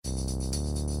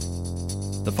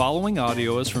The following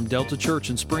audio is from Delta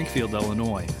Church in Springfield,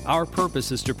 Illinois. Our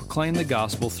purpose is to proclaim the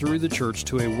gospel through the church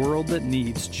to a world that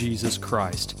needs Jesus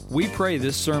Christ. We pray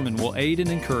this sermon will aid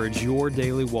and encourage your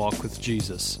daily walk with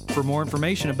Jesus. For more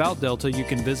information about Delta, you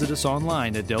can visit us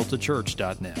online at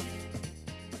deltachurch.net.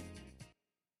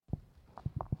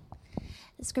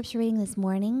 The scripture reading this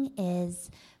morning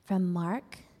is from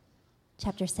Mark,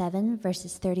 chapter 7,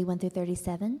 verses 31 through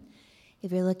 37.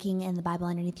 If you're looking in the Bible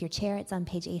underneath your chair, it's on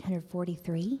page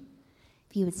 843.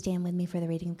 If you would stand with me for the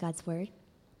reading of God's Word.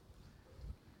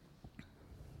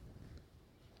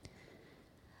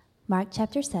 Mark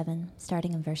chapter 7,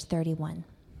 starting in verse 31.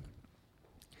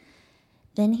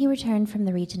 Then he returned from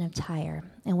the region of Tyre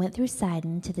and went through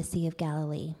Sidon to the Sea of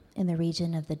Galilee in the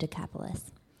region of the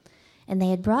Decapolis. And they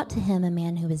had brought to him a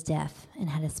man who was deaf and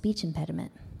had a speech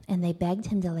impediment, and they begged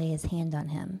him to lay his hand on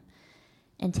him.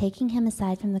 And taking him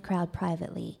aside from the crowd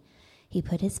privately, he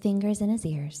put his fingers in his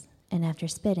ears, and after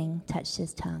spitting, touched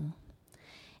his tongue.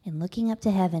 And looking up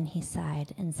to heaven, he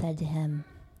sighed and said to him,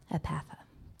 Ephphatha,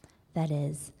 that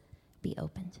is, be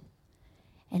opened.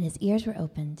 And his ears were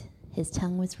opened, his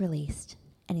tongue was released,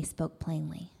 and he spoke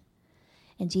plainly.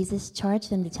 And Jesus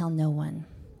charged them to tell no one,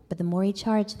 but the more he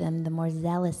charged them, the more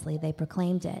zealously they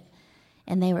proclaimed it.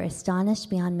 And they were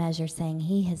astonished beyond measure, saying,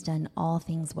 He has done all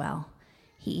things well.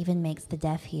 He even makes the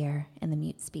deaf hear and the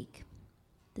mute speak.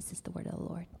 This is the word of the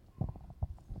Lord.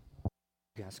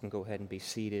 You guys can go ahead and be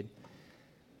seated.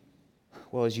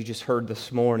 Well, as you just heard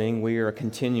this morning, we are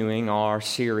continuing our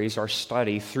series, our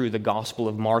study through the Gospel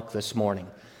of Mark this morning.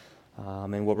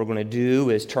 And what we're going to do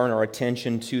is turn our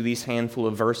attention to these handful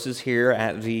of verses here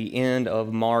at the end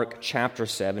of Mark chapter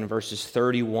 7, verses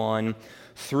 31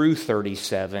 through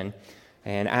 37.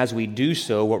 And as we do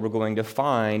so, what we're going to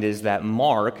find is that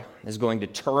Mark is going to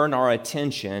turn our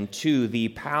attention to the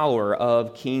power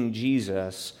of King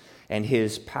Jesus and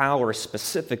his power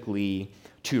specifically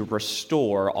to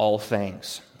restore all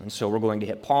things. And so we're going to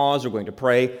hit pause, we're going to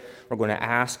pray, we're going to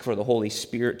ask for the Holy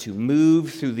Spirit to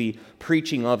move through the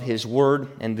preaching of his word,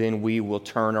 and then we will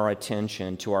turn our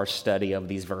attention to our study of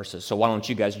these verses. So why don't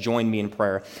you guys join me in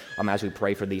prayer as we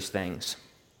pray for these things.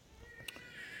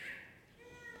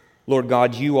 Lord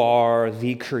God, you are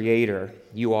the Creator.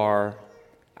 You are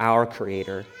our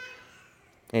Creator.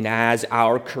 And as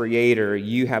our Creator,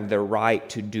 you have the right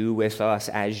to do with us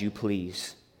as you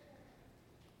please.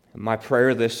 My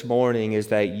prayer this morning is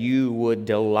that you would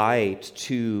delight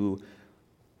to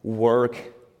work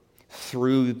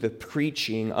through the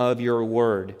preaching of your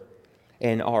word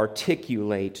and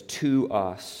articulate to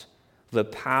us the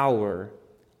power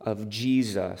of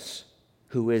Jesus,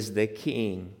 who is the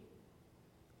King,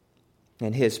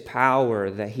 and his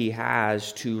power that he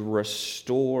has to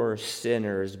restore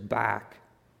sinners back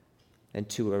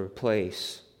into a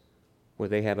place where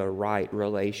they have a right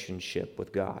relationship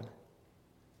with God.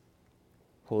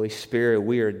 Holy Spirit,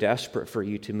 we are desperate for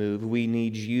you to move. We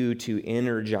need you to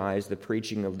energize the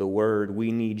preaching of the word.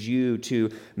 We need you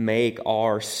to make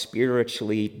our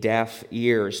spiritually deaf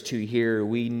ears to hear.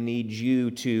 We need you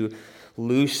to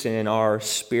loosen our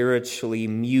spiritually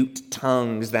mute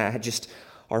tongues that just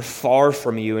are far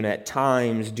from you and at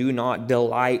times do not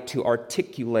delight to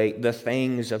articulate the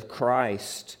things of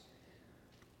Christ.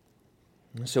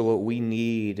 So what we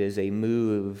need is a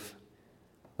move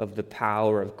of the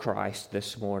power of Christ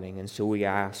this morning. And so we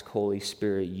ask, Holy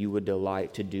Spirit, you would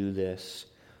delight to do this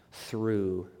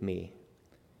through me.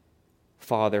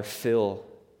 Father, fill,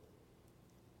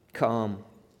 come,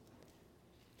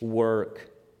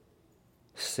 work,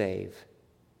 save.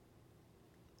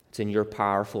 It's in your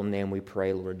powerful name we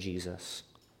pray, Lord Jesus.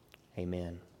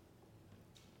 Amen.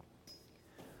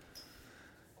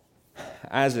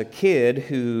 As a kid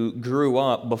who grew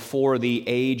up before the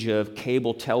age of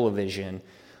cable television,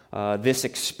 this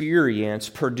experience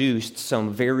produced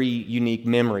some very unique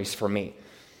memories for me.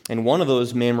 And one of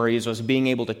those memories was being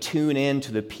able to tune in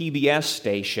to the PBS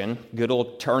station, good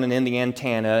old turning in the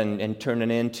antenna and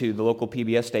turning into the local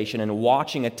PBS station and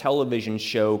watching a television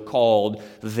show called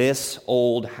This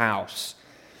Old House.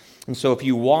 And so if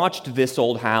you watched This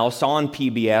Old House on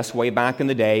PBS way back in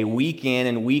the day, week in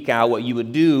and week out, what you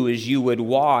would do is you would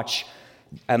watch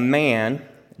a man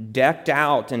decked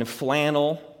out in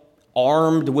flannel,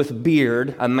 armed with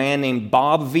beard, a man named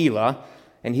Bob Vila,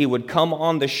 and he would come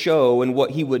on the show, and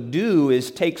what he would do is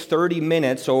take 30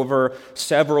 minutes over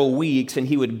several weeks, and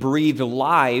he would breathe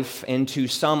life into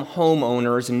some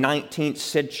homeowner's 19th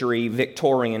century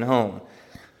Victorian home.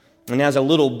 And as a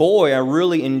little boy, I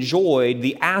really enjoyed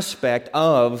the aspect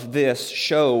of this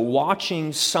show,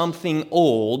 watching something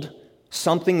old,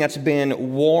 something that's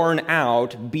been worn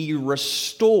out, be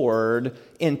restored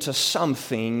into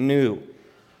something new.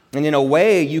 And in a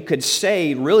way, you could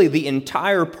say really the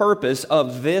entire purpose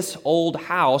of this old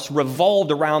house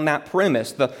revolved around that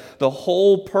premise. The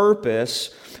whole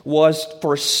purpose was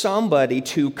for somebody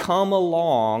to come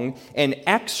along and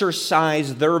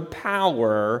exercise their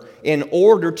power in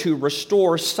order to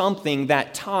restore something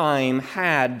that time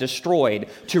had destroyed,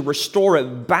 to restore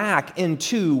it back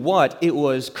into what it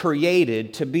was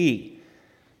created to be.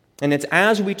 And it's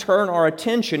as we turn our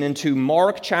attention into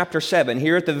Mark chapter 7,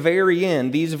 here at the very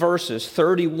end, these verses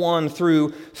 31 through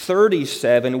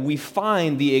 37, we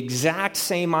find the exact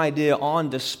same idea on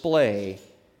display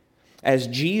as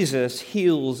Jesus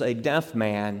heals a deaf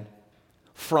man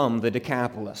from the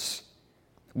Decapolis.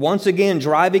 Once again,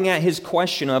 driving at his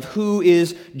question of who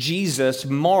is Jesus,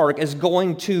 Mark is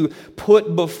going to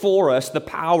put before us the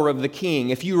power of the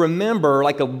king. If you remember,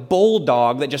 like a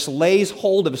bulldog that just lays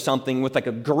hold of something with like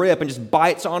a grip and just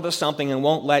bites onto something and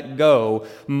won't let go,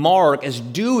 Mark is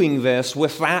doing this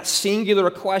with that singular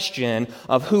question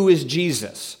of who is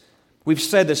Jesus. We've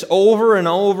said this over and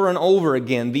over and over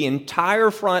again. The entire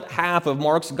front half of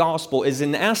Mark's gospel is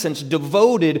in essence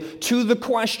devoted to the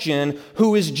question,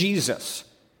 who is Jesus?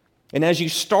 And as you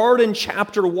start in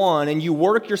chapter 1 and you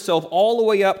work yourself all the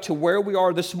way up to where we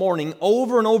are this morning,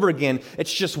 over and over again,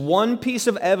 it's just one piece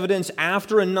of evidence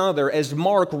after another as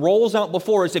Mark rolls out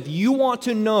before us. If you want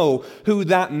to know who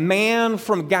that man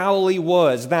from Galilee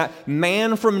was, that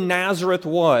man from Nazareth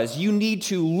was, you need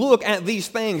to look at these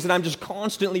things that I'm just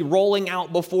constantly rolling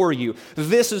out before you.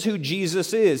 This is who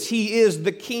Jesus is. He is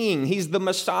the King. He's the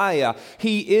Messiah.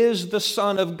 He is the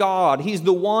Son of God. He's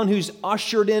the one who's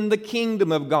ushered in the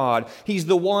kingdom of God. He's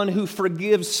the one who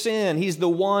forgives sin. He's the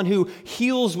one who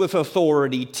heals with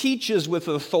authority, teaches with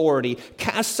authority,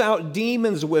 casts out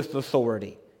demons with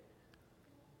authority.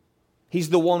 He's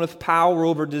the one with power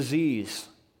over disease.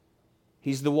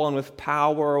 He's the one with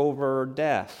power over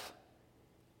death.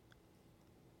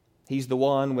 He's the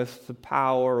one with the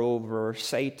power over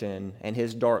Satan and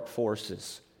his dark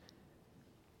forces.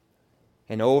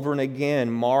 And over and again,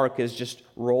 Mark is just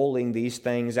rolling these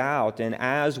things out. And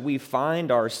as we find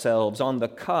ourselves on the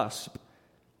cusp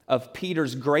of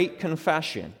Peter's great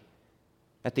confession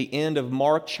at the end of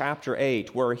Mark chapter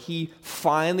 8, where he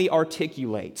finally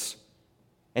articulates,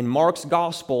 in Mark's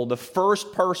gospel, the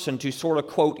first person to sort of,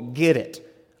 quote, get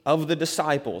it of the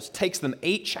disciples, takes them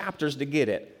 8 chapters to get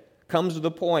it, comes to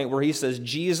the point where he says,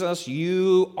 Jesus,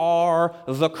 you are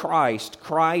the Christ.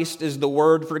 Christ is the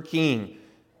word for king.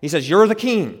 He says, you're the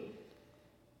king.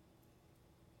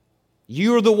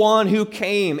 You're the one who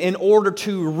came in order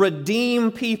to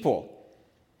redeem people,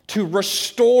 to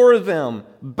restore them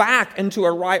back into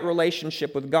a right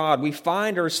relationship with God. We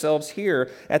find ourselves here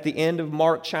at the end of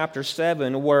Mark chapter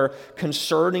 7, where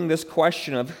concerning this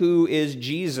question of who is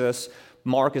Jesus,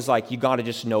 Mark is like, you got to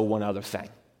just know one other thing.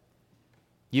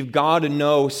 You've got to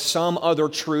know some other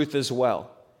truth as well.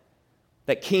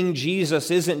 That King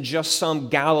Jesus isn't just some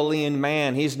Galilean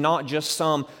man. He's not just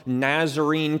some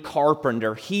Nazarene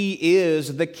carpenter. He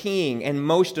is the King. And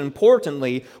most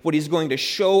importantly, what he's going to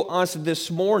show us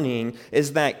this morning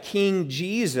is that King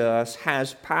Jesus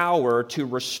has power to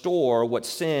restore what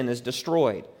sin has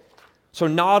destroyed. So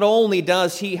not only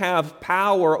does he have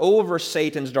power over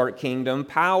Satan's dark kingdom,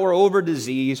 power over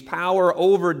disease, power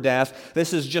over death,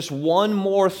 this is just one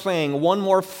more thing, one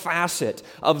more facet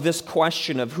of this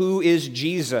question of who is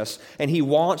Jesus. And he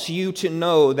wants you to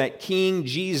know that King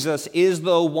Jesus is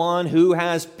the one who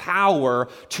has power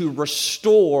to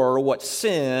restore what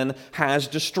sin has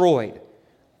destroyed.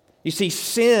 You see,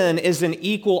 sin is an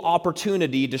equal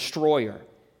opportunity destroyer.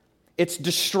 Its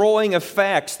destroying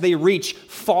effects, they reach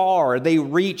far, they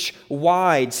reach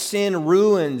wide. Sin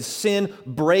ruins, sin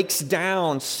breaks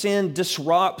down, sin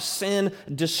disrupts, sin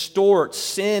distorts.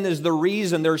 Sin is the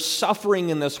reason there's suffering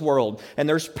in this world, and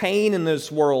there's pain in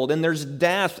this world, and there's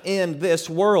death in this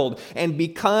world. And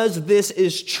because this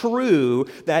is true,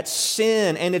 that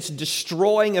sin and its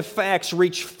destroying effects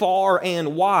reach far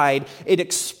and wide, it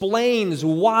explains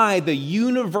why the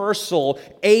universal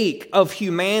ache of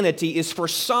humanity is for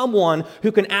someone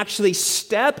who can actually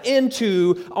step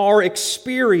into our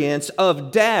experience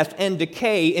of death and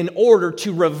decay in order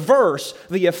to reverse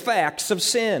the effects of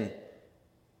sin.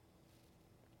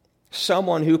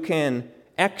 Someone who can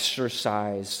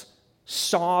exercise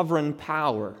sovereign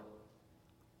power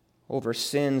over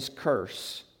sin's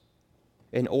curse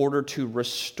in order to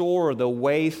restore the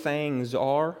way things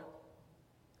are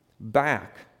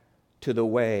back to the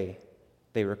way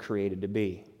they were created to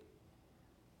be.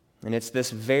 And it's this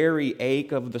very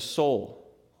ache of the soul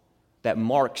that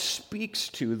Mark speaks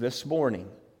to this morning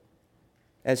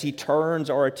as he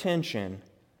turns our attention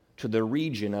to the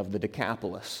region of the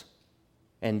Decapolis.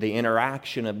 and the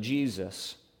interaction of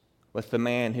Jesus with the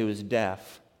man who is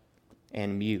deaf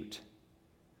and mute.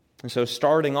 And so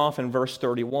starting off in verse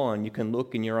 31, you can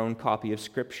look in your own copy of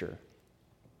Scripture.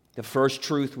 The first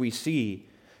truth we see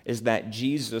is that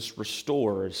Jesus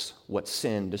restores what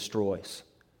sin destroys.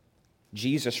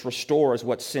 Jesus restores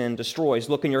what sin destroys.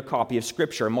 Look in your copy of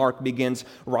Scripture. Mark begins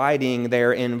writing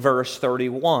there in verse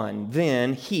 31.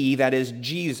 Then he, that is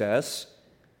Jesus,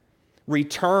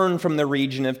 returned from the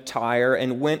region of Tyre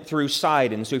and went through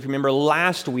Sidon. So if you remember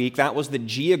last week, that was the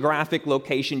geographic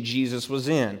location Jesus was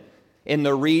in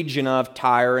the region of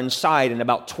Tyre and Sidon,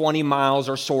 about 20 miles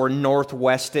or so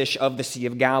northwestish of the Sea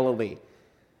of Galilee.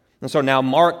 And so now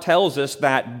Mark tells us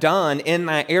that done in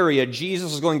that area,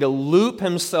 Jesus is going to loop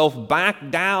himself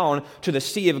back down to the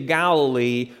Sea of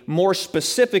Galilee, more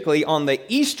specifically on the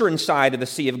eastern side of the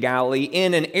Sea of Galilee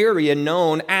in an area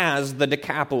known as the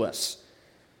Decapolis.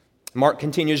 Mark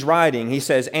continues writing. He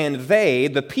says, and they,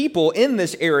 the people in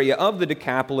this area of the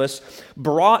Decapolis,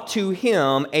 brought to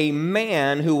him a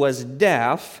man who was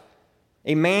deaf,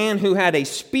 a man who had a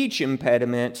speech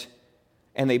impediment,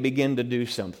 and they begin to do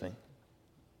something.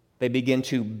 They begin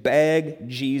to beg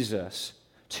Jesus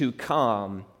to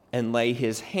come and lay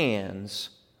his hands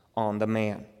on the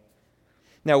man.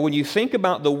 Now, when you think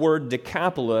about the word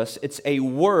Decapolis, it's a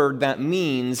word that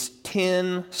means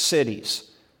 10 cities.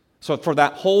 So for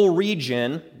that whole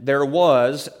region, there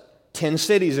was 10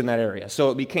 cities in that area. So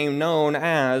it became known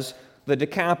as the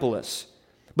Decapolis.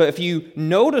 But if you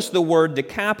notice the word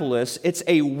Decapolis, it's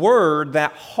a word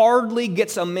that hardly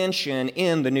gets a mention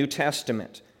in the New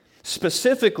Testament.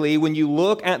 Specifically, when you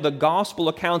look at the gospel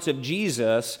accounts of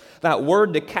Jesus, that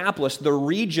word Decapolis, the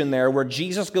region there where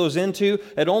Jesus goes into,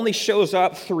 it only shows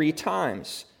up 3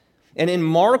 times. And in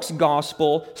Mark's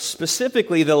gospel,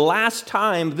 specifically, the last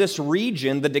time this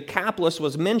region, the Decapolis,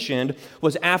 was mentioned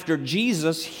was after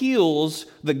Jesus heals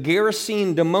the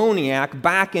Gerasene demoniac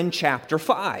back in chapter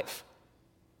 5.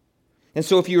 And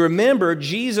so if you remember,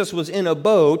 Jesus was in a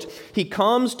boat. He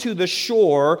comes to the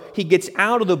shore. He gets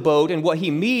out of the boat, and what he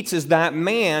meets is that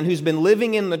man who's been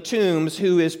living in the tombs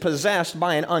who is possessed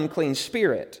by an unclean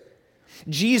spirit.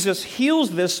 Jesus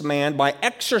heals this man by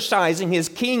exercising his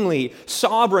kingly,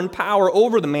 sovereign power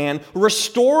over the man,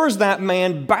 restores that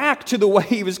man back to the way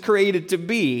he was created to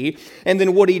be, and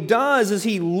then what he does is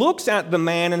he looks at the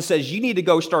man and says, you need to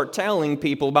go start telling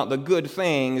people about the good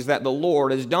things that the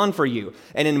Lord has done for you.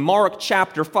 And in Mark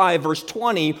chapter 5, verse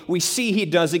 20, we see he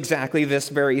does exactly this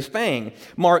very thing.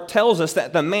 Mark tells us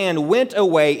that the man went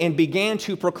away and began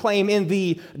to proclaim in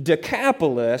the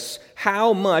Decapolis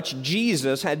how much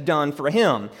Jesus had done for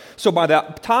him. So by the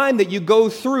time that you go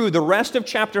through the rest of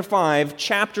chapter 5,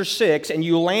 chapter 6, and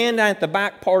you land at the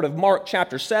back part of Mark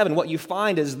chapter 7, what you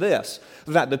find is this,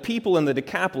 that the people in the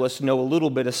Decapolis know a little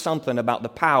bit of something about the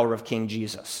power of King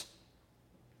Jesus.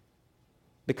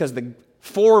 Because the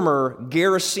former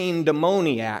Gerasene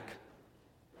demoniac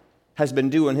has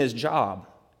been doing his job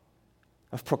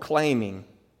of proclaiming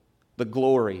the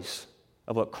glories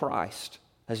of what Christ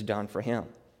has done for him.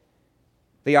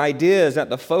 The idea is that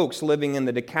the folks living in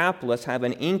the Decapolis have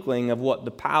an inkling of what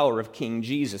the power of King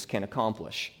Jesus can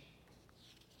accomplish.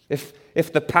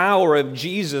 If the power of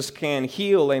Jesus can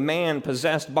heal a man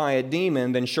possessed by a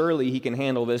demon, then surely he can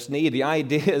handle this need. The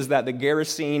idea is that the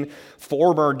Gerasene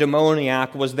former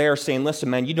demoniac was there saying,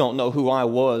 listen, man, you don't know who I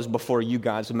was before you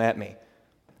guys met me.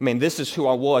 I mean, this is who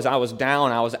I was. I was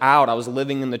down. I was out. I was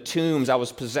living in the tombs. I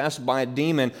was possessed by a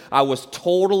demon. I was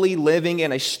totally living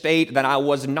in a state that I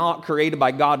was not created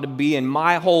by God to be in.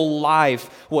 My whole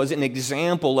life was an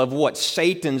example of what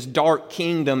Satan's dark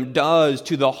kingdom does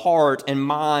to the heart and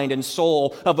mind and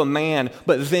soul of a man.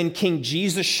 But then King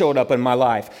Jesus showed up in my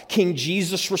life. King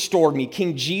Jesus restored me.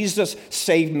 King Jesus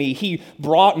saved me. He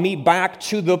brought me back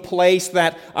to the place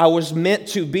that I was meant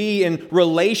to be in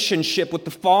relationship with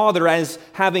the Father as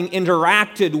having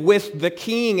interacted with the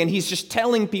King, and he's just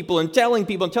telling people and telling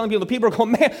people and telling people. The people are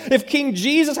going, man, if King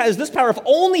Jesus has this power, if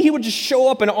only he would just show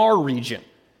up in our region.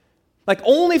 Like,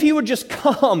 only if he would just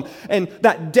come, and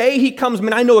that day he comes,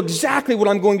 man, I know exactly what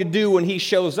I'm going to do when he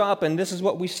shows up, and this is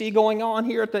what we see going on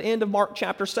here at the end of Mark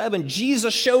chapter 7.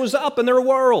 Jesus shows up in their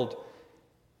world,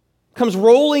 comes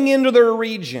rolling into their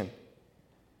region.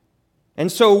 And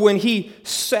so when he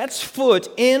sets foot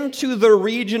into the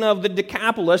region of the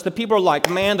Decapolis, the people are like,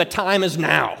 man, the time is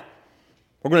now.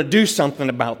 We're going to do something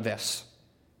about this.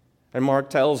 And Mark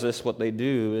tells us what they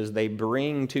do is they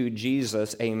bring to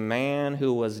Jesus a man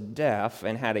who was deaf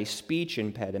and had a speech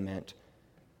impediment.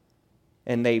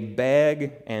 And they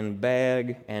beg and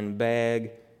beg and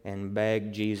beg and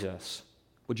beg Jesus,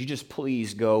 would you just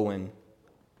please go and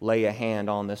lay a hand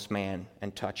on this man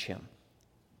and touch him?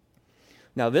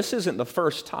 Now, this isn't the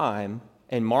first time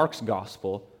in Mark's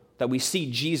gospel that we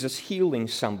see Jesus healing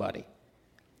somebody.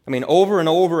 I mean, over and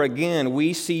over again,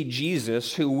 we see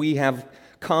Jesus, who we have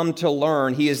come to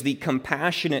learn, he is the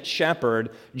compassionate shepherd.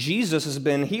 Jesus has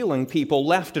been healing people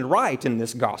left and right in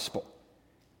this gospel.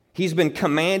 He's been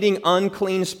commanding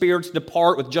unclean spirits to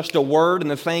depart with just a word, and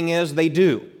the thing is, they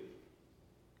do.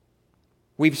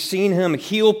 We've seen him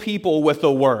heal people with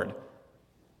a word.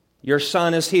 Your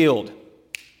son is healed.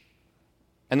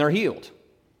 And they're healed.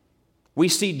 We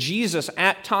see Jesus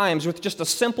at times with just a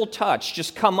simple touch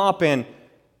just come up and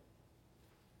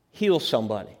heal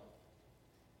somebody.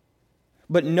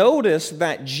 But notice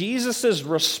that Jesus'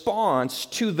 response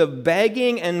to the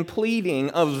begging and pleading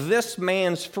of this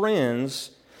man's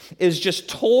friends is just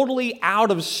totally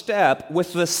out of step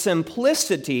with the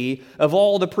simplicity of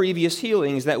all the previous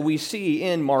healings that we see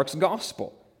in Mark's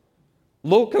gospel.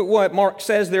 Look at what Mark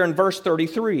says there in verse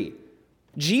 33.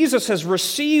 Jesus has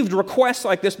received requests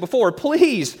like this before.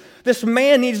 Please, this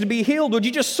man needs to be healed. Would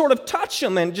you just sort of touch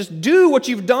him and just do what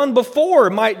you've done before?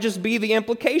 Might just be the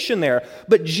implication there.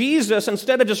 But Jesus,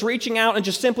 instead of just reaching out and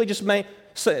just simply just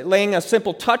laying a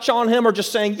simple touch on him or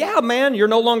just saying, yeah, man, you're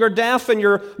no longer deaf and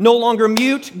you're no longer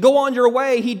mute, go on your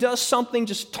way. He does something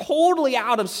just totally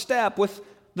out of step with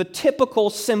the typical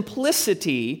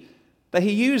simplicity that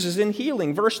he uses in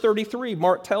healing. Verse 33,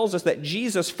 Mark tells us that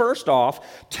Jesus, first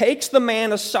off, takes the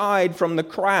man aside from the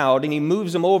crowd and he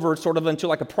moves him over sort of into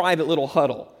like a private little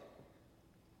huddle.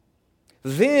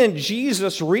 Then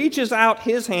Jesus reaches out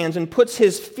his hands and puts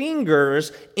his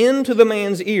fingers into the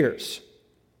man's ears.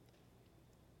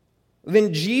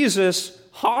 Then Jesus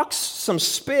hawks some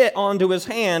spit onto his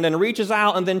hand and reaches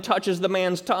out and then touches the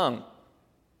man's tongue.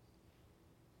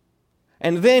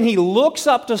 And then he looks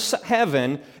up to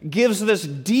heaven, gives this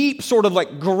deep sort of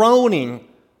like groaning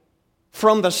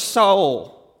from the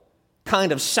soul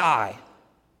kind of sigh.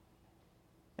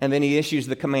 And then he issues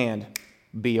the command,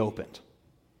 be opened.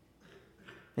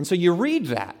 And so you read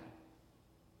that.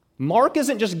 Mark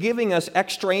isn't just giving us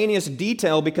extraneous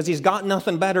detail because he's got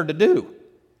nothing better to do.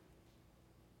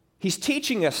 He's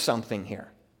teaching us something here.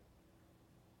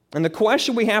 And the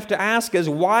question we have to ask is,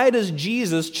 why does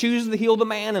Jesus choose to heal the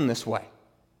man in this way?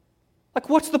 Like,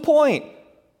 what's the point?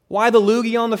 Why the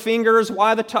loogie on the fingers?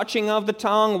 Why the touching of the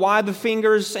tongue? Why the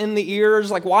fingers in the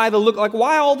ears? Why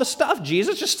all the stuff,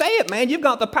 Jesus? Just say it, man. You've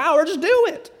got the power. Just do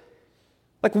it.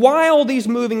 Like, why all these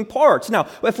moving parts? Now,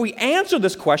 if we answer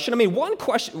this question,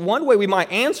 one way we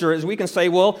might answer is we can say,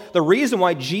 well, the reason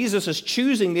why Jesus is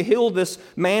choosing to heal this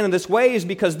man in this way is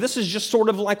because this is just sort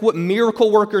of like what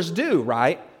miracle workers do,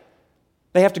 right?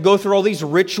 They have to go through all these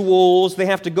rituals. They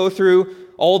have to go through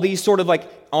all these sort of like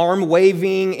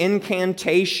arm-waving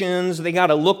incantations. They got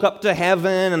to look up to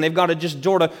heaven, and they've got to just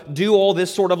sort of do all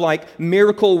this sort of like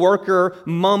miracle worker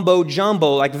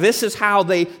mumbo-jumbo. Like, this is how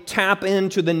they tap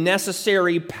into the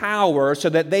necessary power so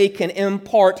that they can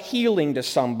impart healing to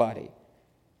somebody.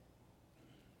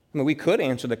 I mean, we could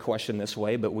answer the question this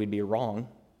way, but we'd be wrong.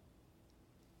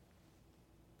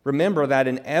 Remember that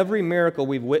in every miracle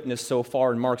we've witnessed so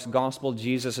far in Mark's gospel,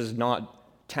 Jesus is not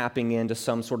tapping into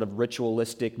some sort of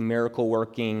ritualistic,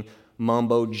 miracle-working,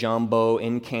 mumbo-jumbo,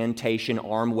 incantation,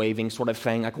 arm-waving sort of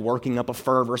thing, like working up a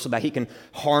fervor so that he can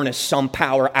harness some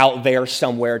power out there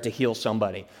somewhere to heal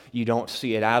somebody. You don't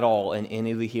see it at all in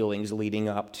any of the healings leading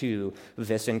up to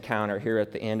this encounter here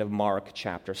at the end of Mark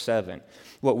chapter 7.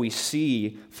 What we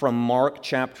see from Mark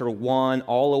chapter 1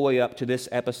 all the way up to this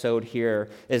episode here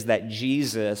is that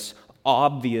Jesus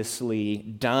obviously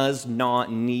does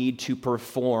not need to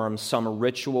perform some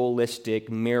ritualistic,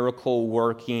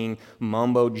 miracle-working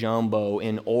mumbo-jumbo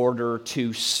in order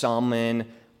to summon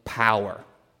power.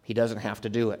 He doesn't have to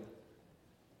do it.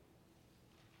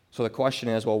 So the question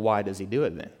is, well, why does he do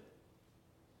it then?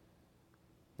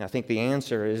 And I think the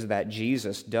answer is that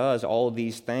Jesus does all of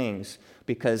these things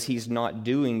because he's not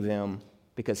doing them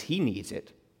because he needs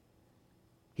it.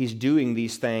 He's doing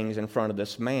these things in front of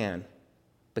this man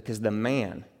because the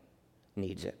man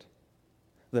needs it.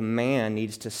 The man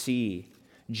needs to see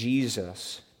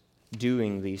Jesus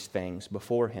doing these things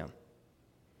before him.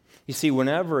 You see,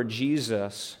 whenever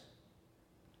Jesus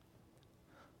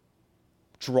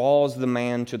draws the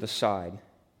man to the side,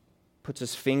 puts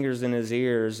his fingers in his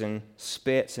ears and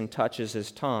spits and touches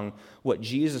his tongue, what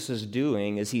Jesus is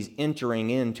doing is he's entering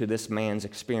into this man's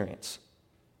experience.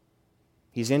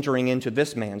 He's entering into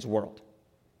this man's world.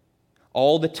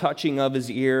 All the touching of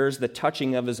his ears, the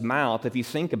touching of his mouth, if you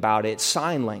think about it, it's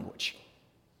sign language.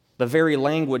 the very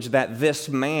language that this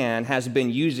man has been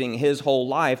using his whole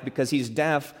life because he's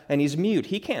deaf and he's mute.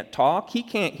 He can't talk, he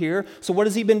can't hear. So what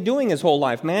has he been doing his whole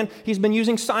life, man? He's been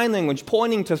using sign language,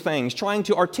 pointing to things, trying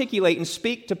to articulate and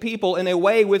speak to people in a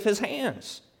way with his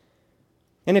hands.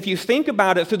 And if you think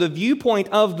about it through the viewpoint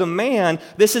of the man,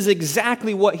 this is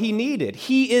exactly what he needed.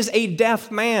 He is a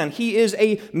deaf man. He is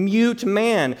a mute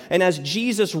man. And as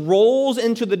Jesus rolls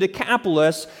into the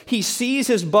Decapolis, he sees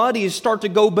his buddies start to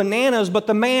go bananas, but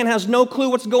the man has no clue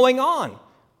what's going on.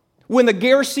 When the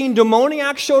Gerasene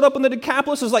demoniac showed up in the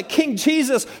Decapolis, it's like, King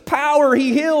Jesus, power,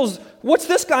 he heals. What's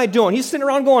this guy doing? He's sitting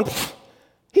around going,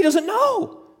 he doesn't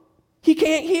know. He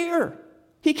can't hear.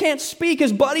 He can't speak.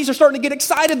 His buddies are starting to get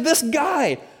excited. This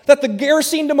guy that the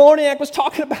Gerasene demoniac was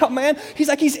talking about, man, he's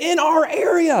like, he's in our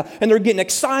area. And they're getting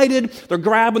excited. They're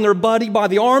grabbing their buddy by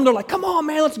the arm. They're like, come on,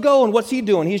 man, let's go. And what's he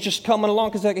doing? He's just coming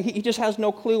along because he just has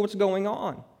no clue what's going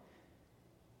on.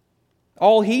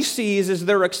 All he sees is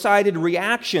their excited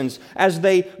reactions as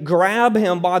they grab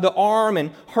him by the arm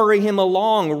and hurry him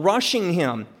along, rushing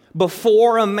him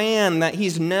before a man that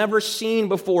he's never seen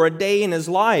before a day in his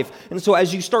life. And so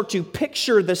as you start to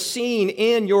picture the scene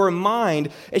in your mind,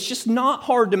 it's just not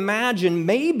hard to imagine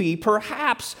maybe,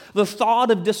 perhaps, the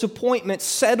thought of disappointment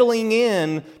settling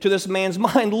in to this man's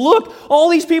mind. Look, all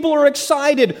these people are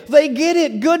excited. They get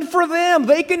it. Good for them.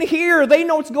 They can hear. They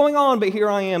know what's going on. But here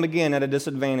I am again at a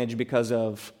disadvantage because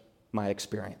of my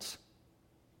experience.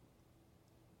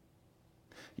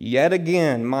 Yet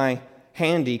again, my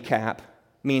handicap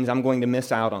means I'm going to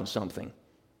miss out on something.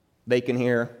 They can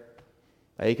hear,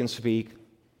 they can speak,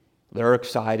 they're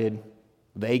excited,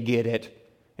 they get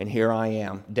it, and here I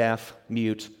am, deaf,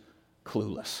 mute,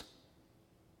 clueless.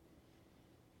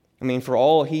 I mean, for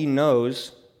all he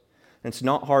knows, and it's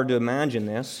not hard to imagine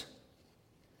this,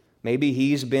 maybe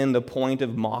he's been the point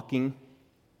of mocking,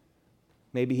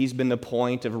 maybe he's been the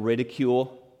point of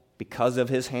ridicule because of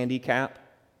his handicap,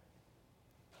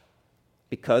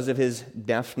 because of his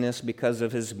deafness, because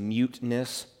of his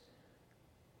muteness.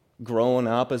 Growing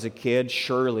up as a kid,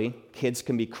 surely kids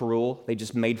can be cruel. They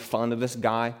just made fun of this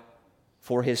guy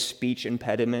for his speech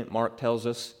impediment, Mark tells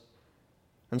us.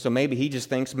 And so maybe he just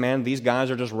thinks, man, these guys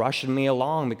are just rushing me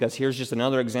along because here's just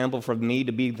another example for me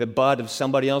to be the butt of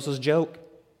somebody else's joke.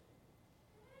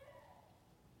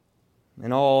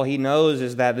 And all he knows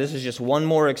is that this is just one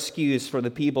more excuse for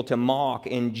the people to mock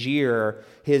and jeer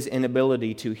his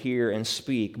inability to hear and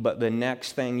speak. But the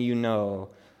next thing you know,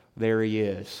 there he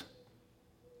is,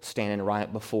 standing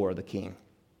right before the king.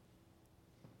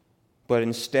 But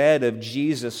instead of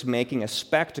Jesus making a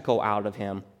spectacle out of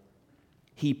him,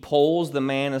 he pulls the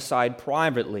man aside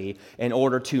privately in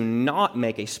order to not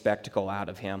make a spectacle out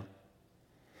of him.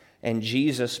 And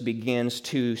Jesus begins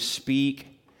to speak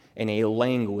in a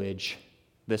language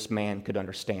this man could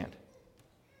understand.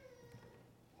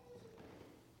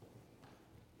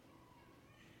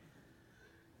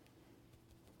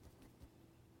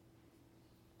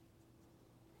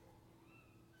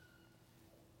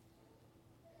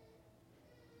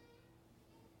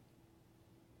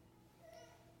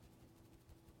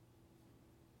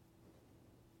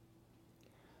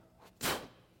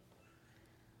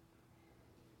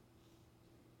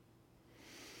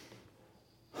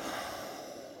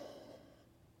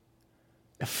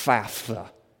 Ephphatha,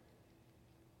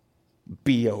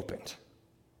 be opened.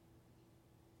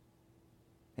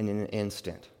 And in an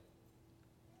instant,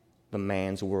 the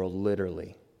man's world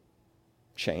literally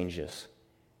changes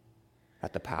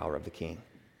at the power of the king.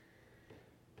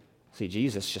 See,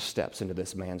 Jesus just steps into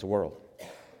this man's world.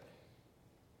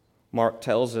 Mark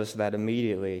tells us that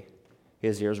immediately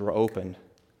his ears were opened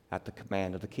at the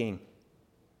command of the king.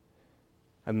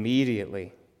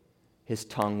 Immediately, his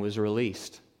tongue was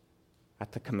released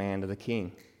at the command of the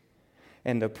king.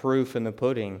 And the proof in the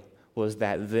pudding was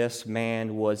that this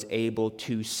man was able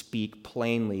to speak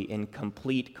plainly in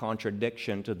complete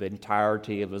contradiction to the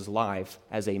entirety of his life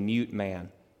as a mute man.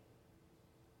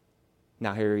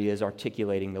 Now here he is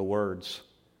articulating the words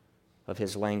of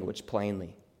his language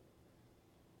plainly.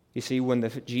 You see, when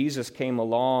Jesus came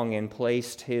along and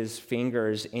placed his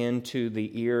fingers into the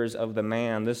ears of the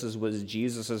man, this was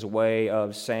Jesus' way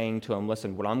of saying to him,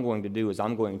 listen, what I'm going to do is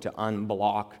I'm going to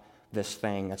unblock this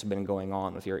thing that's been going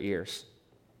on with your ears.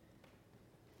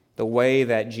 The way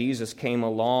that Jesus came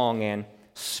along and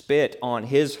spit on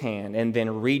his hand and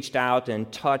then reached out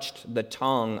and touched the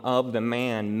tongue of the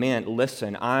man meant,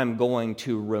 listen, I'm going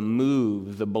to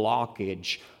remove the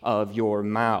blockage of your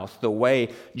mouth. The way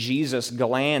Jesus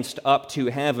glanced up to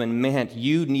heaven meant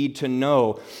you need to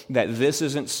know that this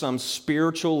isn't some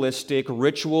spiritualistic,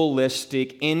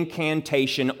 ritualistic,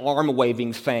 incantation,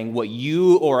 arm-waving thing. What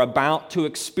you are about to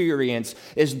experience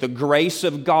is the grace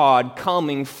of God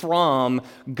coming from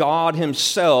God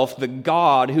himself, the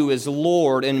God who is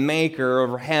Lord and maker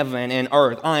of heaven and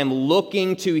earth. I am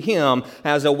looking to him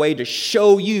as a way to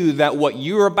show you that what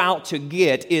you're about to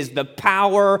get is the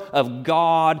power of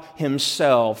God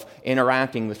himself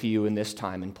interacting with you in this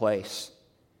time and place.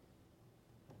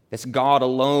 It's God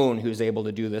alone who's able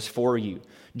to do this for you.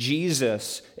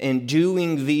 Jesus, in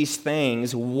doing these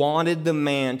things, wanted the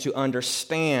man to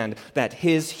understand that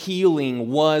his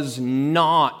healing was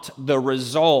not the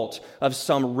result of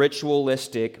some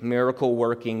ritualistic,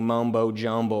 miracle-working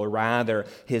mumbo-jumbo. Rather,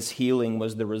 his healing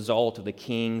was the result of the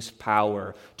king's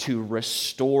power to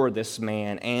restore this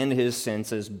man and his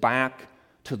senses back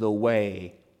to the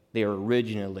way they were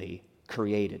originally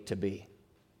created to be.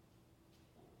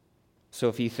 So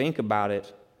if you think about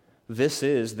it, this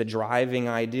is the driving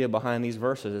idea behind these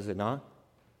verses, is it not?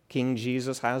 King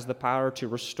Jesus has the power to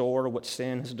restore what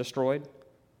sin has destroyed.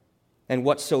 And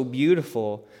what's so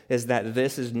beautiful is that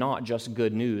this is not just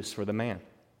good news for the man.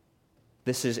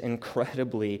 This is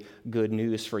incredibly good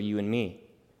news for you and me.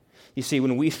 You see,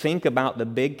 when we think about the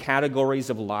big categories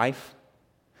of life,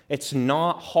 it's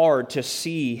not hard to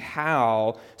see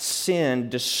how sin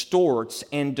distorts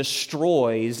and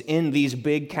destroys in these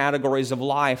big categories of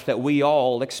life that we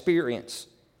all experience.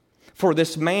 For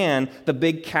this man, the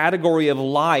big category of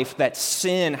life that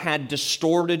sin had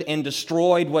distorted and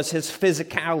destroyed was his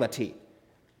physicality.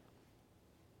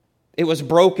 It was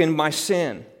broken by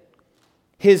sin.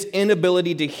 His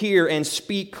inability to hear and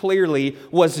speak clearly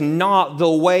was not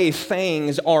the way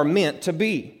things are meant to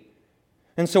be.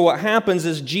 And so what happens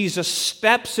is Jesus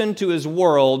steps into his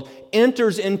world,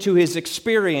 enters into his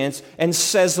experience, and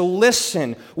says,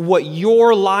 listen, what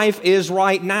your life is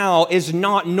right now is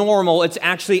not normal, it's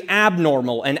actually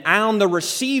abnormal. And on the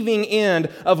receiving end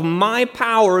of my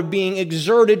power being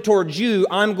exerted towards you,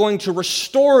 I'm going to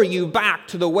restore you back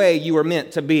to the way you were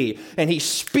meant to be. And he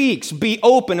speaks, be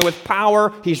open with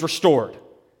power, he's restored.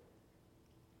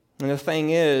 And the thing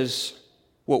is,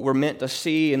 what we're meant to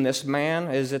see in this man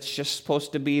is it's just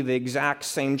supposed to be the exact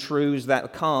same truths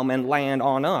that come and land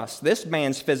on us. This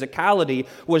man's physicality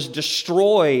was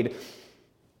destroyed,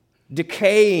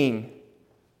 decaying,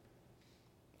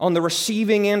 on the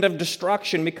receiving end of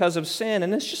destruction because of sin.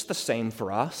 And it's just the same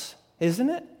for us, isn't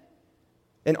it?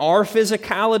 In our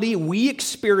physicality, we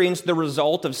experience the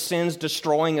result of sin's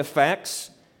destroying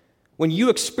effects. When you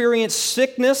experience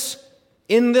sickness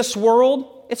in this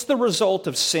world, it's the result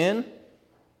of sin.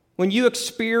 When you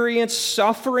experience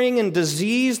suffering and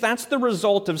disease, that's the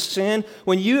result of sin.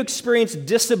 When you experience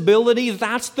disability,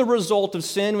 that's the result of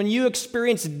sin. When you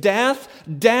experience death,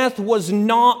 death was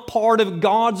not part of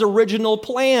God's original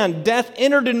plan. Death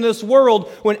entered into this world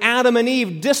when Adam and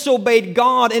Eve disobeyed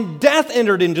God, and death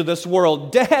entered into this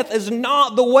world. Death is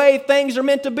not the way things are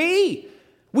meant to be.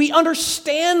 We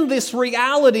understand this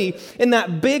reality in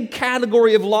that big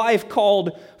category of life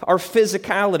called our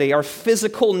physicality, our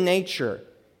physical nature.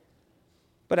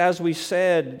 But as we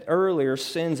said earlier,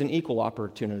 sin's an equal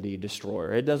opportunity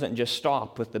destroyer. It doesn't just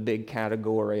stop with the big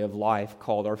category of life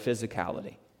called our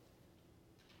physicality.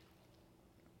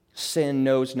 Sin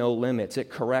knows no limits. It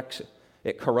corrupts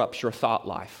your thought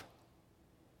life.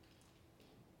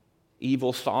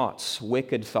 Evil thoughts,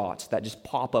 wicked thoughts that just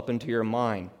pop up into your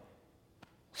mind.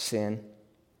 Sin.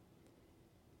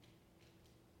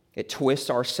 It twists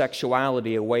our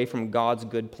sexuality away from God's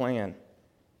good plan.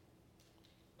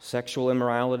 Sexual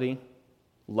immorality,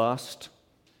 lust,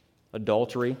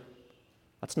 adultery,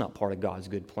 that's not part of God's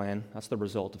good plan. That's the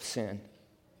result of sin.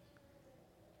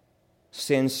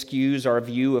 Sin skews our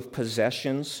view of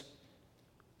possessions,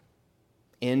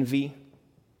 envy,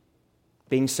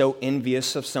 being so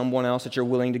envious of someone else that you're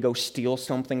willing to go steal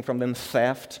something from them,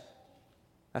 theft.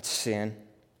 That's sin.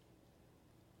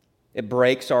 It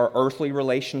breaks our earthly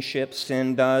relationships,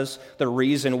 sin does. The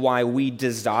reason why we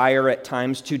desire at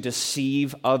times to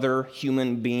deceive other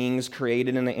human beings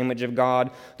created in the image of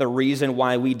God. The reason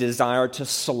why we desire to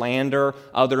slander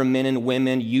other men and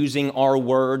women using our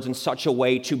words in such a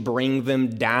way to bring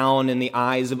them down in the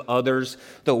eyes of others.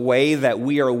 The way that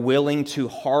we are willing to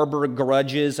harbor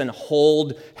grudges and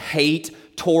hold hate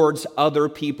towards other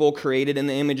people created in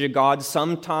the image of God,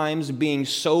 sometimes being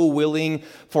so willing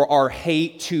for our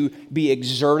hate to be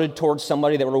exerted towards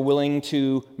somebody that we're willing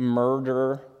to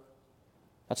murder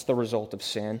That's the result of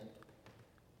sin.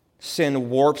 Sin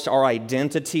warps our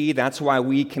identity. That's why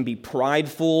we can be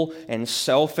prideful and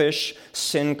selfish.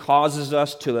 Sin causes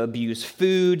us to abuse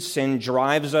food. Sin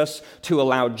drives us to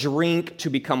allow drink to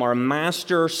become our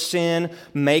master. Sin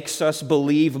makes us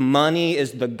believe money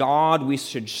is the God we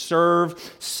should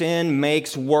serve. Sin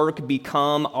makes work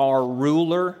become our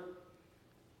ruler.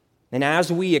 And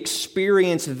as we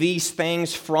experience these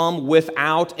things from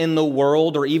without in the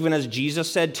world, or even as Jesus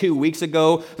said 2 weeks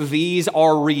ago, these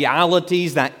are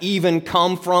realities that even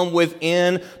come from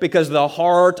within because the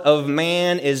heart of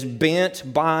man is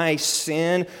bent by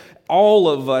sin. All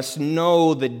of us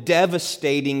know the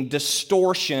devastating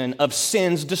distortion of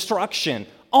sin's destruction.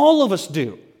 All of us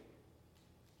do.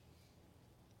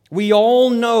 We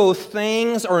all know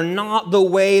things are not the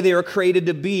way they are created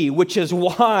to be, which is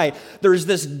why there's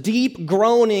this deep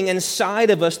groaning inside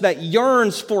of us that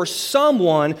yearns for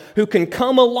someone who can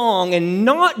come along and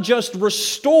not just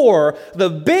restore the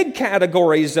big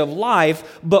categories of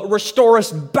life, but restore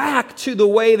us back to the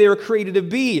way they were created to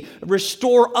be.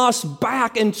 Restore us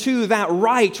back into that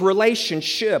right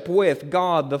relationship with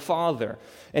God the Father.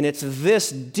 And it's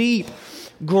this deep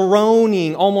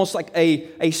groaning, almost like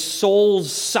a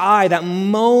soul's sigh, that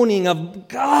moaning of,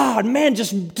 God, man,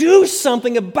 just do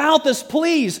something about this,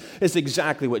 please, is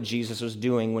exactly what Jesus was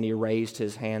doing when he raised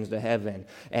his hands to heaven,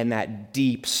 and that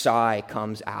deep sigh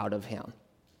comes out of him.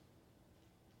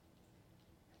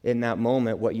 In that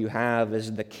moment, what you have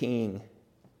is the King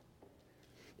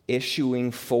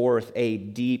issuing forth a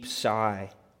deep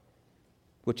sigh,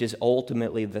 which is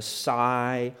ultimately the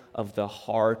sigh of the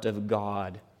heart of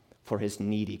God for his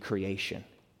needy creation.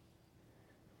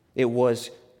 It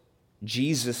was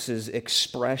Jesus'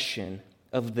 expression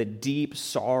of the deep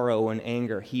sorrow and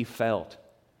anger he felt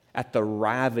at the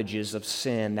ravages of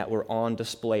sin that were on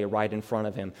display right in front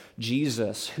of him.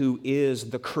 Jesus, who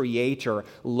is the Creator,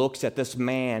 looks at this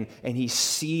man and he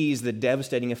sees the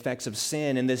devastating effects of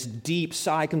sin, and this deep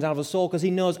sigh comes out of his soul because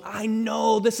he knows, I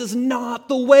know this is not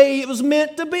the way it was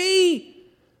meant to be.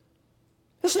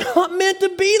 It's not meant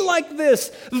to be like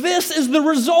this. This is the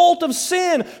result of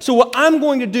sin. So what I'm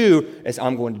going to do is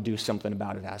I'm going to do something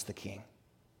about it as the King.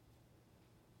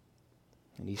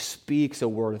 And he speaks a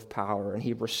word of power, and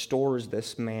he restores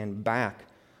this man back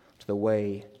to the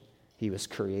way he was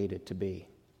created to be.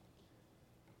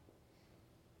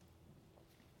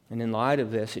 And in light of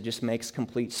this, it just makes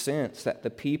complete sense that the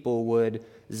people would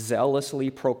zealously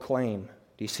proclaim.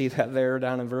 Do you see that there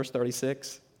down in verse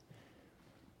 36?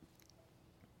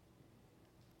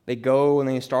 They go and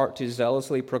they start to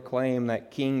zealously proclaim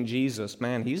that King Jesus,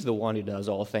 man, he's the one who does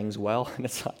all things well. And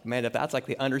it's like, man, if that's like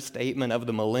the understatement of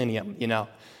the millennium, you know,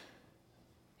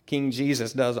 King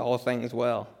Jesus does all things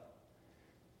well.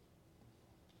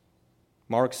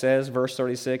 Mark says, verse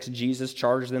 36, Jesus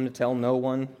charged them to tell no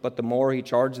one, but the more he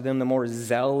charged them, the more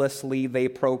zealously they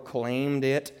proclaimed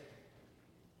it.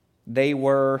 They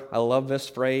were, I love this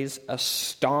phrase,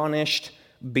 astonished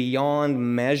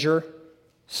beyond measure,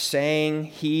 saying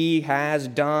he has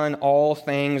done all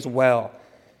things well.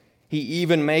 He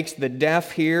even makes the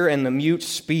deaf hear and the mute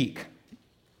speak.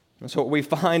 And so what we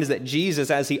find is that Jesus,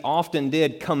 as he often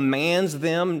did, commands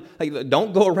them, like,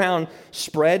 don't go around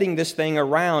spreading this thing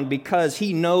around, because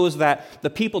he knows that the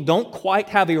people don't quite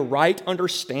have a right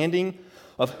understanding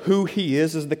of who he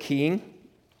is as the King,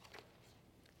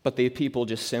 but the people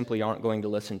just simply aren't going to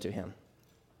listen to him.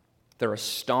 They're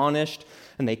astonished,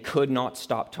 and they could not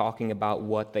stop talking about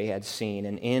what they had seen.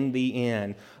 And in the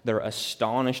end, their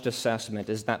astonished assessment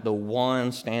is that the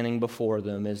one standing before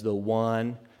them is the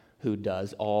one who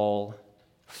does all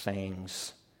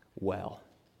things well.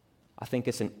 I think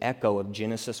it's an echo of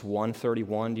Genesis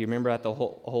 1:31. Do you remember at the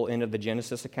whole end of the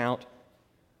Genesis account?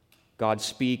 God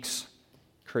speaks,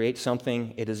 creates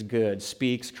something, it is good.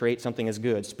 Speaks, creates something, is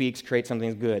good. Speaks, creates something,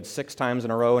 is good. 6 times in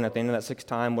a row, and at the end of that 6th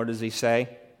time, what does he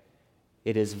say?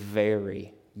 It is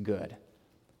very good.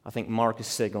 I think Mark is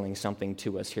signaling something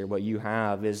to us here. What you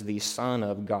have is the Son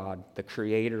of God, the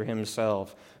Creator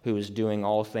himself, who is doing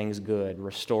all things good,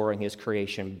 restoring his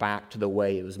creation back to the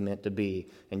way it was meant to be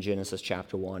in Genesis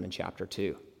chapter 1 and chapter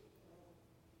 2.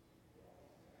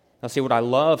 Now see, what I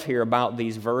love here about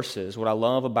these verses, what I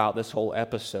love about this whole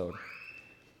episode,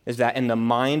 is that in the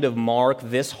mind of Mark,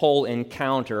 this whole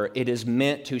encounter, it is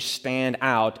meant to stand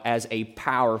out as a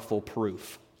powerful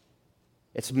proof.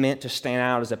 It's meant to stand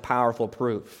out as a powerful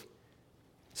proof.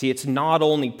 See, it's not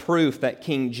only proof that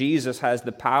King Jesus has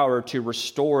the power to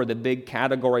restore the big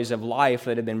categories of life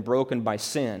that have been broken by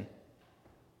sin,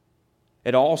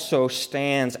 it also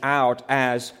stands out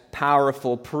as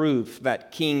powerful proof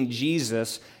that King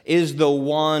Jesus is the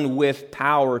one with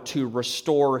power to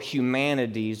restore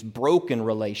humanity's broken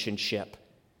relationship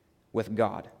with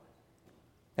God.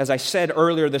 As I said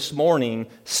earlier this morning,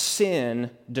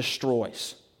 sin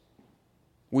destroys.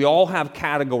 We all have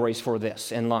categories for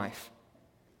this in life.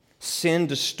 Sin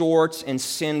distorts and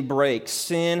sin breaks.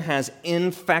 Sin has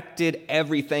infected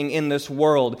everything in this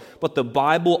world. But the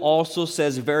Bible also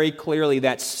says very clearly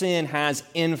that sin has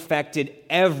infected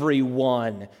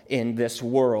everyone in this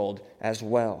world as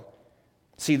well.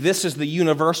 See, this is the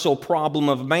universal problem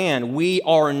of man. We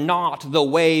are not the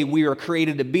way we are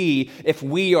created to be if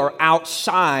we are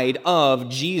outside of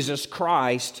Jesus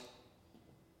Christ.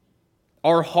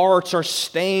 Our hearts are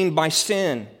stained by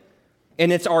sin.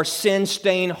 And it's our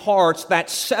sin-stained hearts that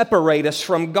separate us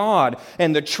from God.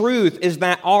 And the truth is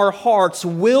that our hearts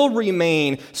will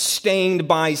remain stained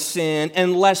by sin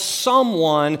unless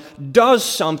someone does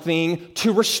something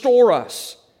to restore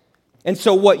us. And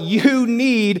so what you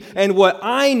need and what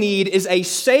I need is a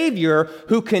Savior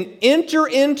who can enter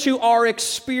into our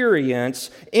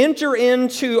experience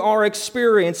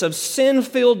of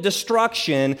sin-filled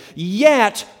destruction,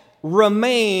 yet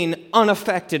remain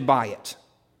unaffected by it.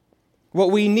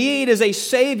 What we need is a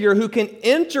Savior who can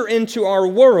enter into our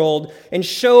world and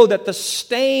show that the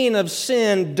stain of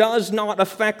sin does not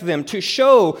affect them, to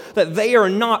show that they are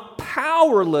not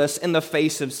powerless in the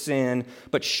face of sin,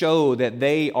 but show that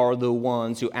they are the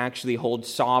ones who actually hold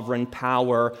sovereign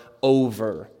power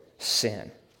over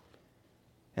sin.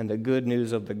 And the good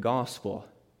news of the gospel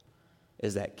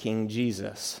is that King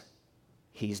Jesus,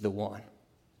 He's the one.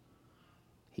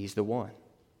 He's the one.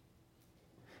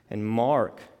 And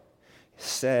Mark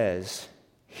says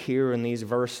here in these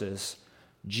verses,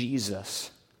 Jesus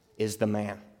is the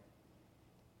man.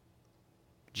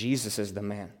 Jesus is the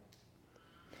man.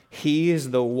 He is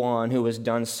the one who has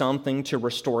done something to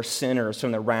restore sinners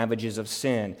from the ravages of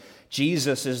sin.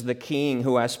 Jesus is the King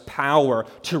who has power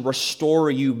to restore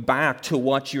you back to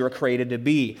what you are created to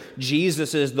be.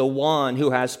 Jesus is the one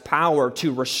who has power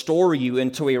to restore you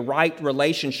into a right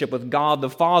relationship with God the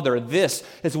Father. This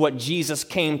is what Jesus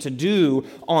came to do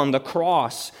on the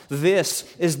cross.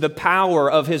 This is the power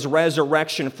of His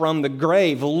resurrection from the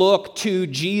grave. Look to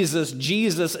Jesus.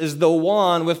 Jesus is the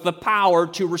one with the power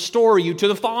to restore you to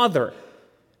the Father.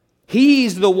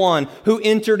 He's the one who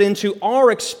entered into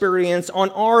our experience on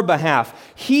our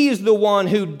behalf. He's the one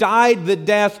who died the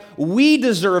death we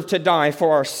deserve to die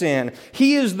for our sin.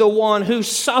 He is the one who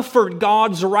suffered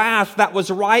God's wrath that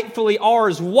was rightfully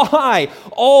ours. Why?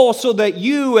 All so that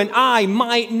you and I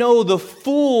might know the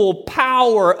full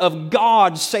power of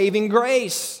God's saving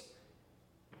grace.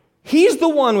 He's the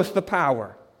one with the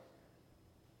power.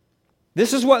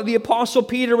 This is what the Apostle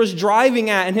Peter was driving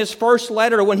at in his first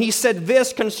letter when he said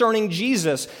this concerning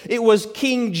Jesus. It was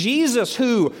King Jesus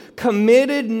who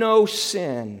committed no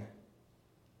sin.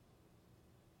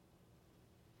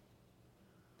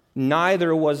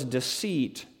 Neither was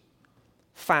deceit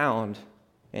found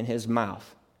in His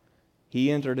mouth.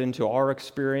 He entered into our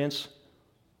experience,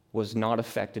 was not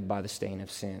affected by the stain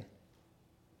of sin.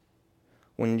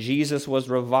 When Jesus was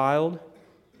reviled,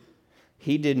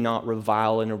 He did not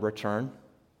revile in return,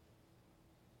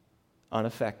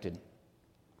 unaffected.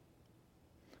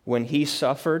 When He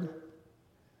suffered,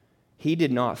 He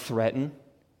did not threaten,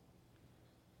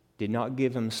 did not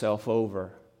give Himself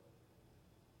over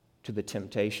to the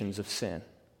temptations of sin.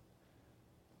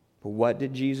 But what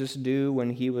did Jesus do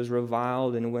when He was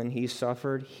reviled and when He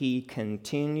suffered? He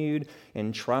continued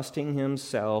entrusting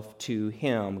Himself to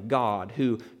Him, God,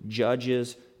 who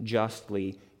judges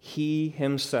justly. He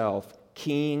Himself,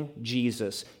 King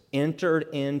Jesus, entered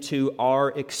into our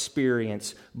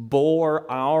experience, bore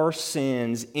our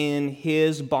sins in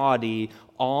His body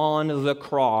on the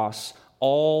cross,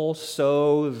 all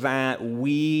so that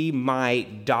we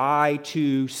might die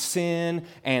to sin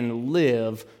and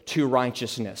live to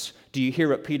righteousness. Do you hear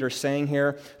what Peter's saying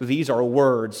here? These are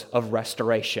words of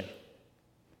restoration.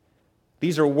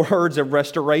 These are words of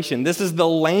restoration. This is the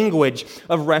language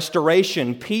of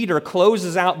restoration. Peter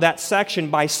closes out that section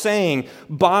by saying,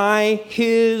 by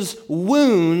His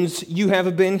wounds you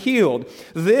have been healed.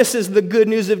 This is the good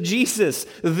news of Jesus.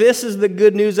 This is the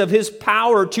good news of His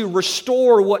power to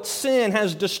restore what sin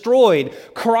has destroyed.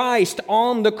 Christ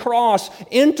on the cross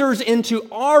enters into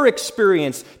our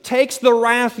experience, takes the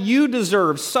wrath you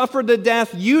deserve, suffered the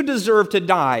death you deserve to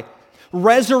die,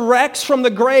 resurrects from the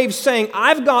grave saying,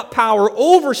 I've got power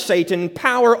over Satan,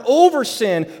 power over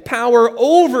sin, power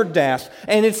over death,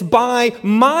 and it's by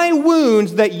my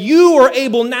wounds that you are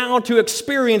able now to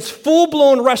experience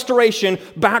full-blown restoration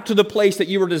back to the place that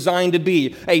you were designed to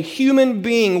be, a human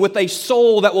being with a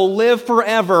soul that will live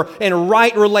forever in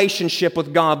right relationship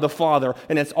with God the Father,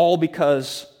 and it's all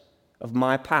because of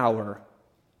my power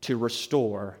to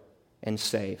restore and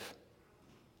save.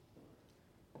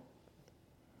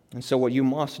 And so what you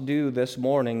must do this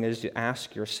morning is to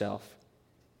ask yourself,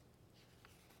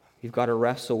 you've got to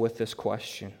wrestle with this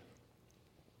question.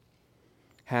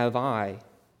 Have I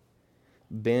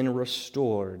been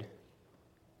restored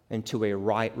into a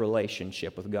right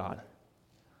relationship with God?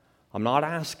 I'm not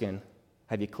asking,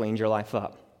 have you cleaned your life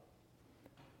up?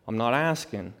 I'm not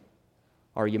asking,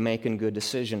 are you making good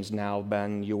decisions now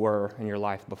than you were in your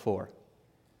life before?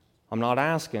 I'm not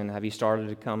asking, have you started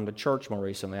to come to church more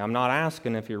recently? I'm not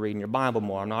asking if you're reading your Bible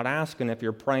more. I'm not asking if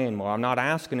you're praying more. I'm not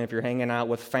asking if you're hanging out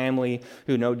with family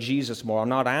who know Jesus more. I'm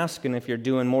not asking if you're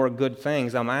doing more good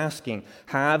things. I'm asking,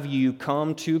 have you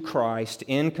come to Christ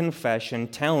in confession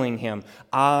telling Him,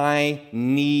 I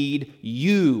need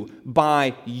you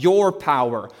by your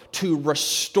power to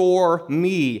restore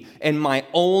me, and my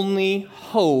only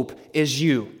hope is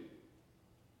you?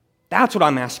 That's what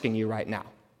I'm asking you right now.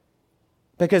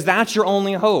 Because that's your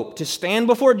only hope, to stand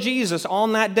before Jesus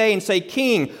on that day and say,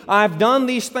 King, I've done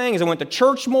these things. I went to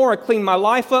church more. I cleaned my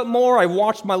life up more. I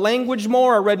watched my language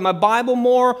more. I read my Bible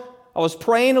more. I was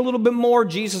praying a little bit more.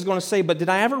 Jesus is going to say, but did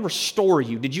I ever restore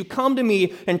you? Did you come to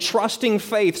me in trusting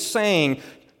faith saying,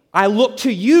 I look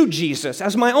to you, Jesus,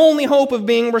 as my only hope of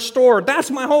being restored? That's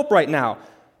my hope right now.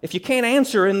 If you can't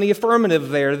answer in the affirmative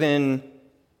there, then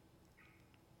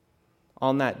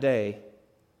on that day,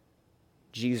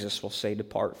 Jesus will say,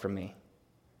 depart from me.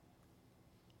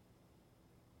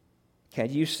 Can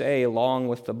you say, along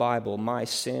with the Bible, my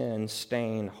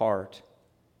sin-stained heart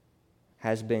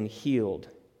has been healed,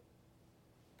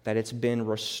 that it's been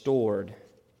restored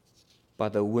by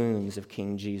the wounds of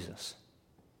King Jesus?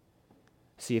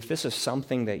 See, if this is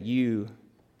something that you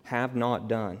have not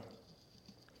done,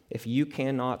 if you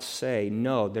cannot say,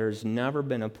 no, there's never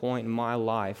been a point in my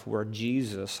life where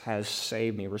Jesus has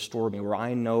saved me, restored me, where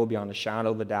I know beyond a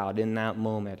shadow of a doubt in that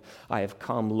moment I have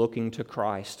come looking to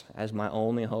Christ as my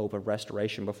only hope of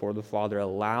restoration before the Father,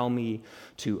 allow me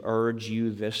to urge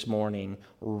you this morning,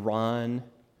 run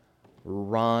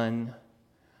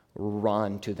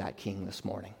to that King this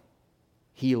morning.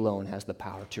 He alone has the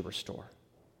power to restore.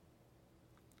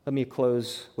 Let me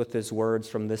close with these words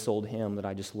from this old hymn that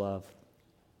I just love,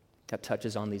 that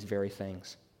touches on these very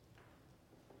things.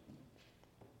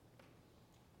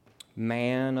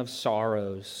 Man of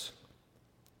sorrows,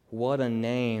 what a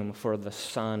name for the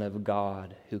Son of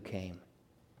God who came.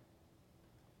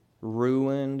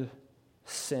 Ruined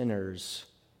sinners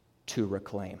to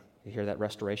reclaim. You hear that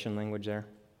restoration language there?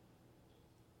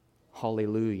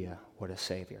 Hallelujah, what a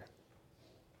Savior.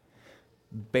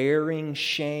 Bearing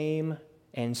shame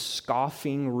and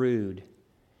scoffing rude,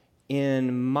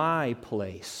 in my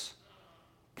place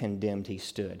condemned he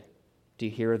stood. Do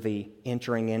you hear the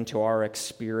entering into our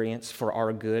experience for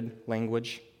our good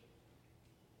language?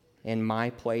 In my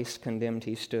place condemned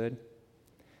he stood.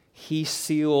 He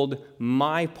sealed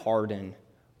my pardon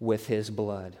with his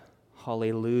blood.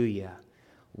 Hallelujah,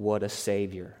 what a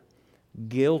Savior.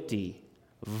 Guilty,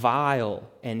 vile,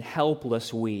 and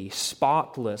helpless we,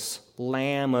 spotless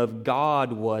Lamb of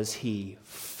God was he.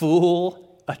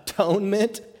 Full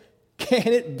atonement, can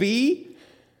it be?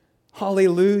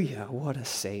 Hallelujah, what a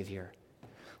Savior.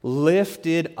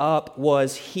 Lifted up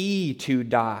was he to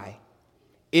die.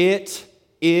 It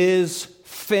is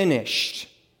finished,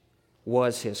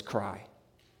 was his cry.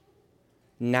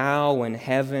 Now in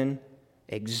heaven,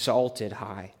 exalted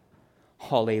high.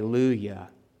 Hallelujah,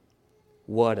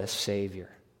 what a Savior.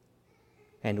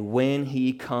 And when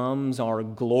he comes, our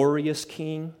glorious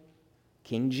King,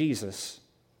 King Jesus,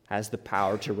 has the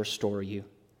power to restore you.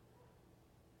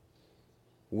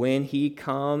 When he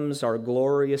comes, our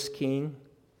glorious King,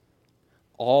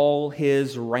 all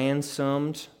his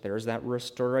ransomed, there's that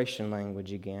restoration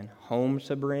language again, home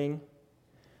to bring,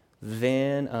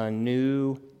 then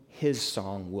anew his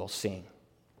song will sing.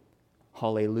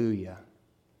 Hallelujah,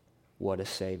 what a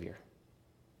Savior.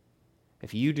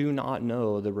 If you do not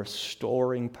know the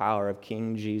restoring power of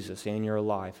King Jesus in your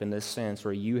life, in this sense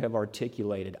where you have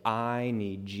articulated, I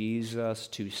need Jesus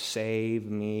to save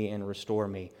me and restore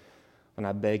me, and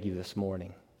I beg you this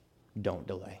morning, don't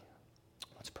delay.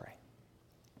 Let's pray.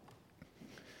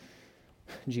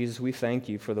 Jesus, we thank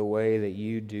you for the way that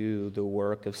you do the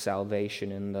work of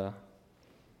salvation in the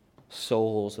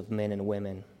souls of men and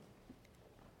women.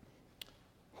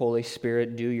 Holy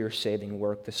Spirit, do your saving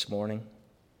work this morning.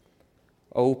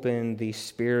 Open the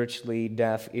spiritually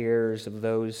deaf ears of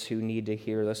those who need to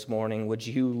hear this morning. Would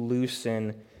you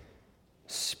loosen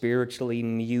spiritually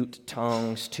mute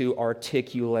tongues to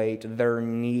articulate their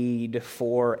need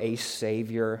for a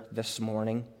Savior this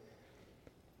morning?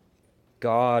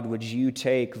 God, would you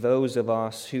take those of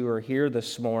us who are here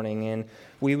this morning, and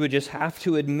we would just have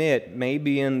to admit,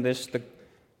 maybe in this the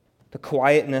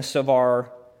quietness of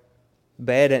our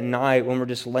bed at night when we're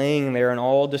just laying there and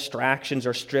all distractions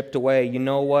are stripped away. You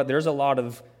know what? There's a lot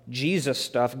of Jesus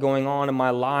stuff going on in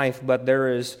my life, but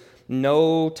there is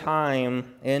no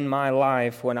time in my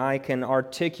life when I can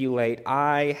articulate,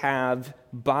 I have,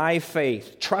 by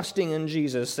faith, trusting in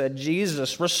Jesus, said,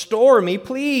 Jesus, restore me,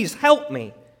 please help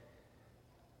me.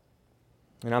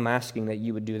 And I'm asking that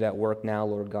you would do that work now,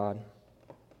 Lord God.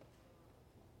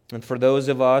 And for those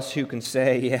of us who can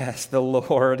say, yes, the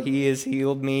Lord, He has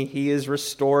healed me, He has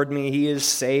restored me, He has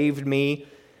saved me,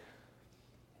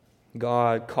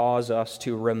 God, cause us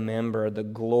to remember the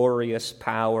glorious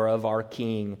power of our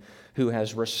King who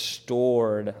has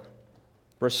restored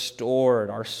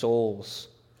our souls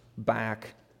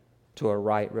back to a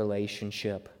right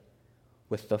relationship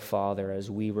with the Father as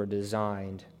we were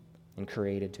designed and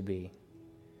created to be.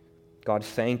 God,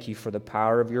 thank you for the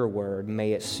power of your word.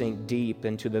 May it sink deep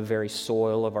into the very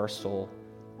soil of our soul.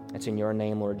 It's in your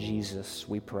name, Lord Jesus,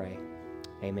 we pray.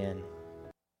 Amen.